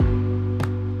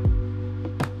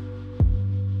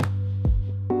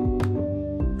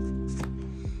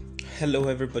Hello,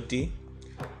 everybody.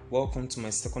 Welcome to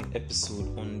my second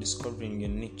episode on discovering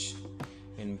your niche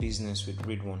in business with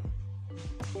Read One.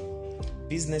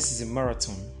 Business is a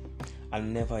marathon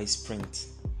and never a sprint.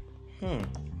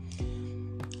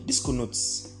 This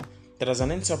connotes that as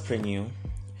an entrepreneur,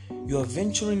 you are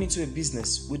venturing into a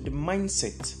business with the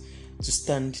mindset to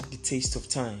stand the test of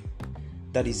time,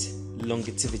 that is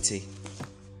longevity.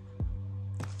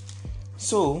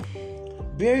 So,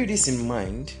 bear this in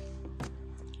mind.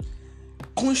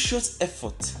 Conscious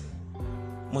effort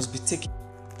must be taken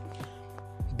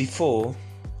before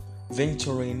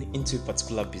venturing into a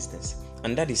particular business,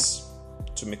 and that is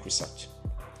to make research.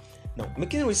 Now,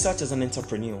 making research as an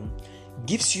entrepreneur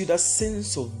gives you that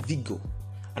sense of vigor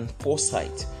and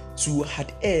foresight to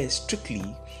adhere strictly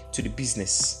to the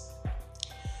business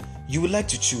you would like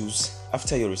to choose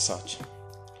after your research.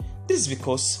 This is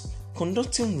because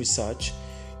conducting research,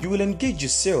 you will engage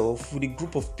yourself with a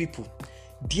group of people,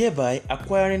 thereby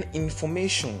acquiring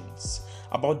informations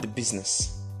about the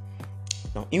business.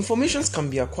 Now, informations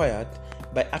can be acquired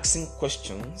by asking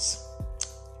questions,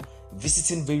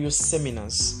 visiting various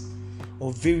seminars,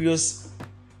 or various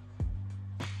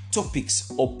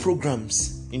topics or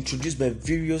programs introduced by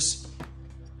various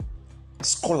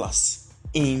scholars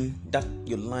in that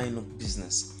your line of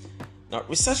business. Now,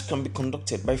 research can be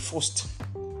conducted by first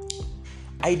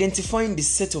identifying the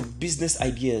set of business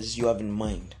ideas you have in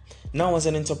mind. Now, as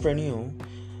an entrepreneur,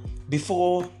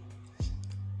 before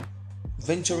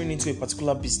venturing into a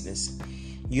particular business,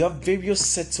 you have various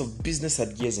sets of business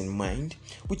ideas in mind,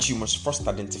 which you must first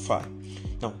identify.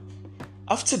 Now,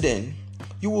 after then,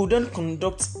 you will then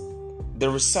conduct the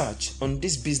research on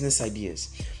these business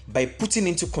ideas by putting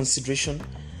into consideration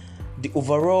the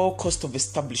overall cost of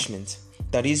establishment.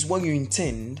 That is, when you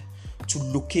intend to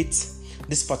locate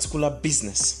this particular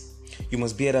business. You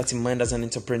must bear that in mind as an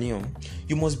entrepreneur.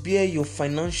 You must bear your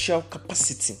financial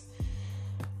capacity.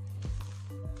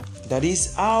 That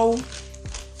is, how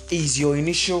is your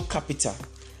initial capital?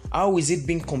 How is it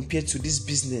being compared to this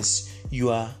business you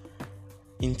are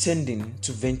intending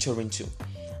to venture into?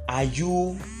 Are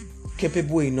you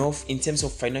capable enough in terms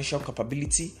of financial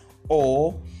capability,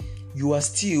 or you are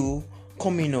still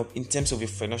coming up in terms of your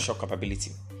financial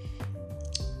capability?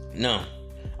 Now,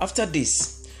 after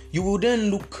this, you will then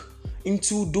look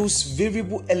into those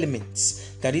variable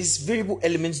elements. That is, variable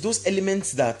elements, those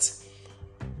elements that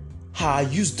are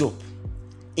used up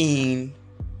in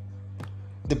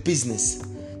the business.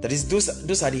 That is,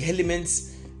 those are the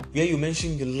elements where you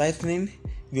mention your lighting,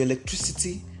 your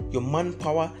electricity, your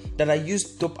manpower that are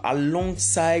used up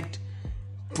alongside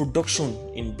production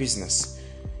in business.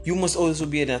 You must also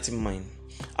bear that in mind.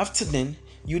 After then,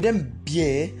 you then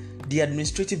bear the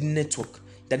administrative network,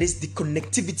 that is the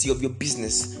connectivity of your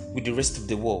business with the rest of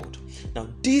the world. Now,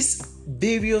 these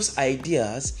various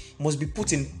ideas must be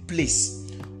put in place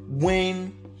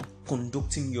when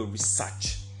conducting your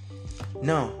research.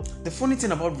 Now, the funny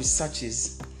thing about research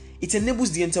is it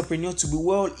enables the entrepreneur to be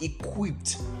well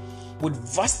equipped with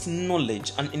vast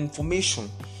knowledge and information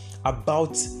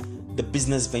about the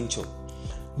business venture,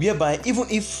 whereby even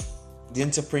if the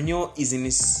entrepreneur is in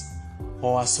his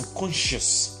or her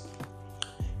subconscious,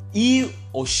 he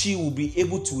or she will be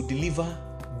able to deliver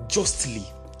justly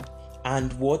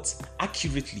and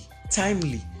accurately,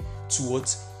 timely to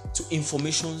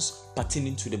informations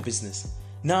pertaining to the business.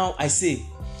 Now, I say,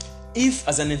 if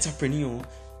as an entrepreneur,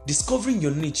 discovering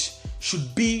your niche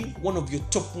should be one of your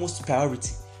topmost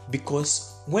priority,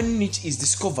 because when niche is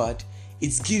discovered,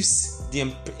 it gives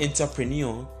the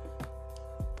entrepreneur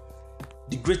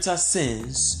the greater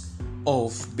sense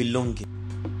of belonging.